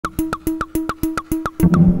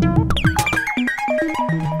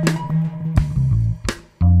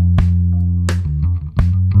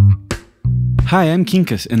Hi, I'm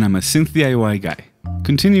Quincas and I'm a synth DIY guy.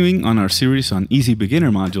 Continuing on our series on easy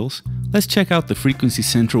beginner modules, let's check out the Frequency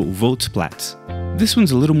Central PLATZ. This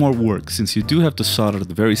one's a little more work since you do have to solder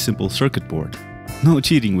the very simple circuit board. No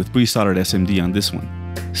cheating with pre-soldered SMD on this one.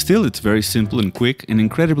 Still, it's very simple and quick and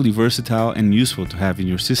incredibly versatile and useful to have in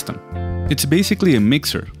your system. It's basically a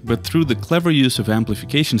mixer, but through the clever use of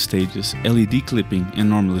amplification stages, LED clipping and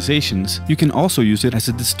normalizations, you can also use it as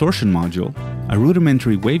a distortion module, a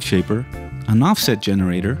rudimentary wave shaper, an offset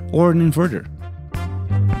generator, or an inverter.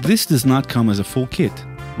 This does not come as a full kit.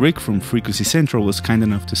 Rick from Frequency Central was kind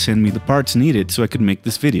enough to send me the parts needed so I could make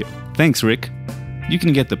this video. Thanks, Rick! You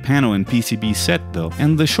can get the panel and PCB set though,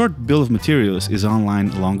 and the short bill of materials is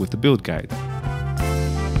online along with the build guide.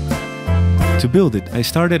 To build it, I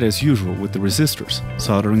started as usual with the resistors,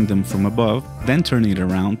 soldering them from above, then turning it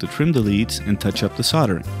around to trim the leads and touch up the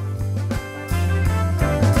soldering.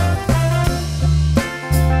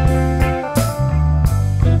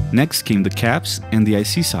 Next came the caps and the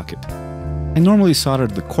IC socket. I normally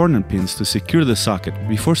soldered the corner pins to secure the socket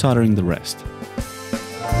before soldering the rest.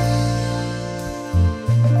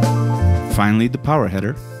 Finally, the power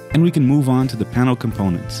header, and we can move on to the panel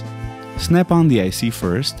components. Snap on the IC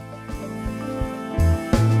first,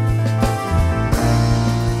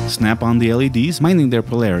 snap on the LEDs, minding their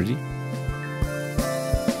polarity,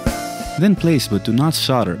 then place but do not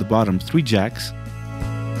solder the bottom 3 jacks,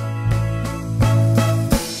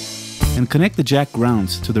 and connect the jack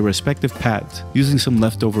grounds to the respective pads using some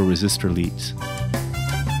leftover resistor leads.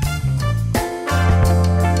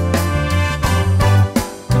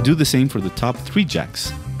 Do the same for the top 3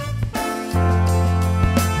 jacks,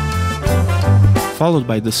 followed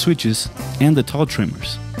by the switches and the tall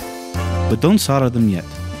trimmers, but don't solder them yet.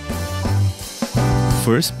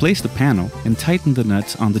 First, place the panel and tighten the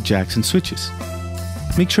nuts on the jacks and switches.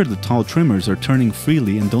 Make sure the tall trimmers are turning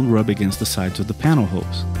freely and don't rub against the sides of the panel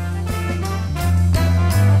hose.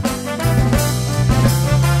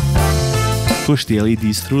 Push the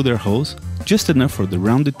LEDs through their hose, just enough for the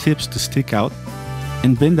rounded tips to stick out,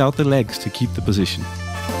 and bend out the legs to keep the position.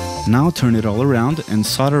 Now turn it all around and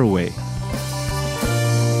solder away.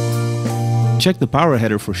 Check the power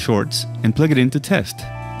header for shorts and plug it in to test.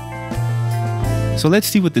 So let's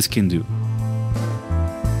see what this can do.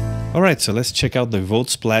 Alright, so let's check out the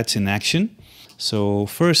PLATZ in action. So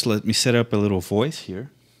first let me set up a little voice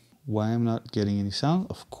here. Why I'm not getting any sound?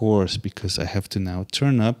 Of course, because I have to now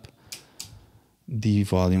turn up the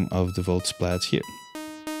volume of the PLATZ here.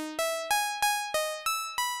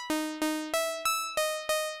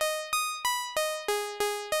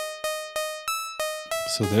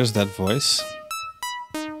 So there's that voice.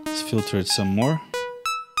 Let's filter it some more.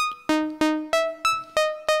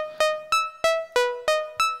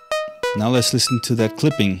 Now let's listen to that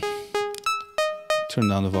clipping. Turn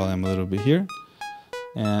down the volume a little bit here.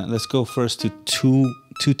 And let's go first to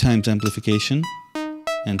two times amplification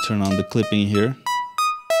and turn on the clipping here.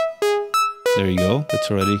 There you go.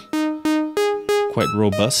 That's already quite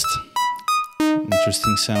robust.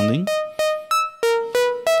 Interesting sounding.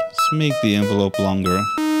 Let's make the envelope longer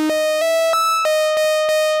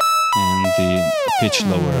and the pitch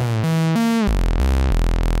lower.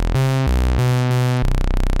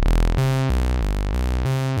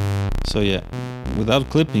 So yeah, without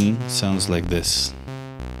clipping, it sounds like this.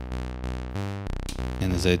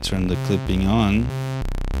 And as I turn the clipping on,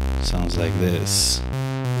 it sounds like this.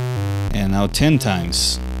 And now 10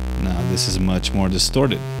 times. Now this is much more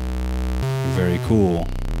distorted. Very cool.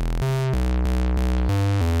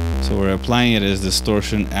 So we're applying it as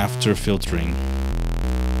distortion after filtering.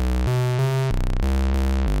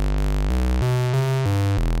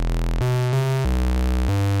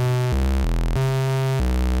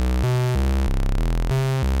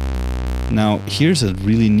 Now here's a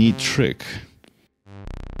really neat trick.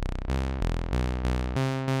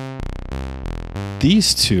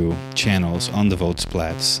 These two channels on the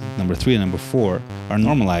PLATZ, number 3 and number 4, are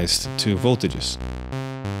normalized to voltages.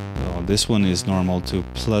 So this one is normal to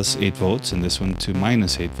plus 8 volts and this one to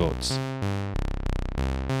minus 8 volts.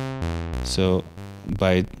 So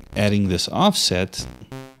by adding this offset,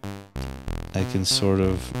 I can sort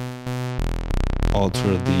of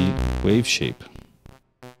alter the wave shape.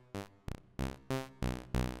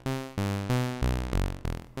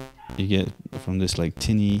 You get from this like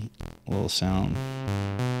tinny little sound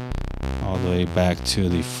all the way back to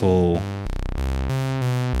the full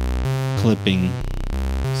clipping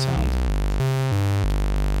sound.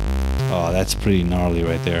 Oh, that's pretty gnarly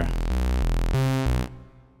right there.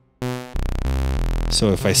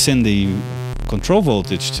 So if I send the control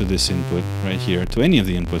voltage to this input right here, to any of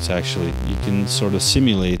the inputs actually, you can sort of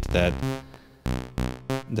simulate that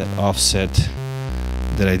offset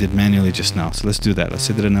that I did manually just now. So let's do that. Let's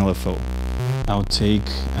set it an LFO. I'll take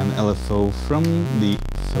an LFO from the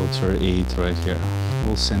filter 8 right here.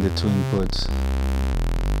 We'll send it to input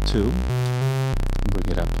 2,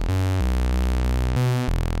 bring it up.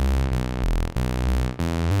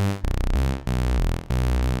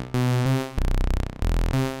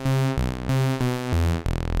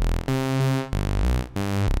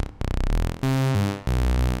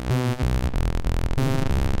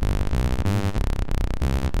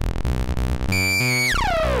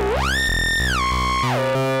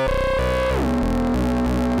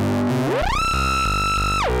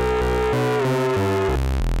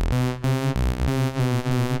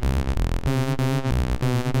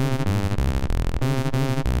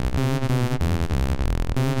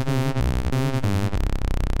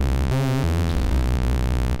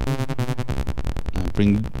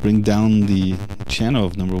 Bring down the channel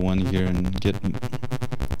of number 1 here and get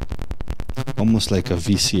almost like a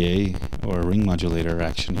VCA or a ring modulator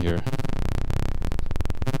action here.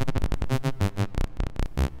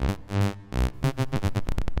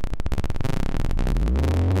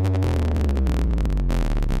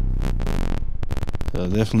 So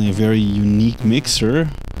definitely a very unique mixer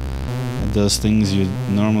that does things you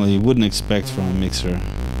normally wouldn't expect from a mixer.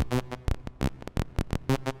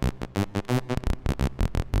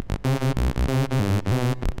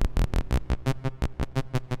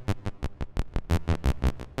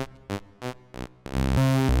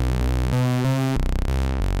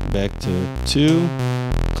 Back to 2,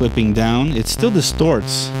 clipping down. It still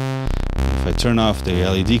distorts if I turn off the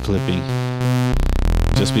LED clipping,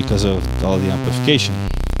 just because of all the amplification,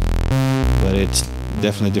 but it's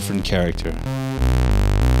definitely a different character.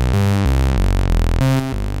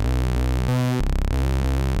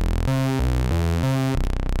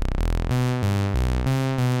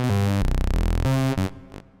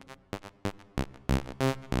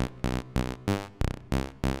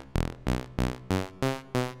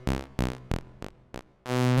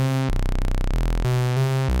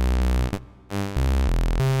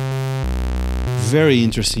 Very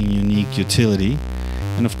interesting, unique utility,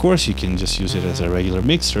 and of course you can just use it as a regular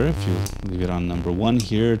mixer. If you leave it on number 1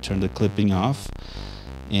 here, turn the clipping off,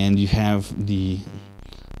 and you have the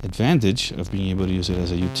advantage of being able to use it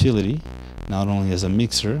as a utility, not only as a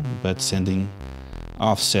mixer, but sending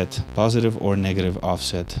offset, positive or negative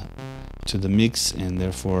offset to the mix, and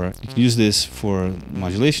therefore you can use this for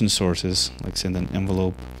modulation sources, like send an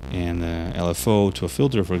envelope and LFO to a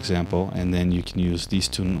filter, for example, and then you can use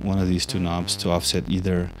one of these two knobs to offset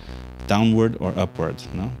either downward or upward,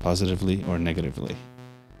 positively or negatively.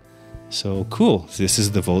 So cool. This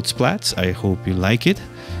is the PLATZ. I hope you like it.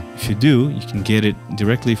 If you do, you can get it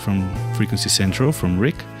directly from Frequency Central, from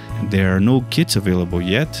Freq. There are no kits available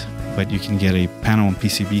yet, but you can get a panel and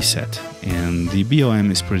PCB set, and the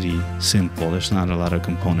BOM is pretty simple. There's not a lot of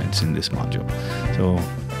components in this module. So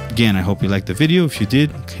again, I hope you liked the video. If you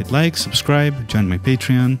did, hit like, subscribe, join my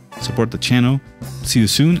Patreon, support the channel. See you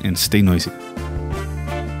soon, and stay noisy.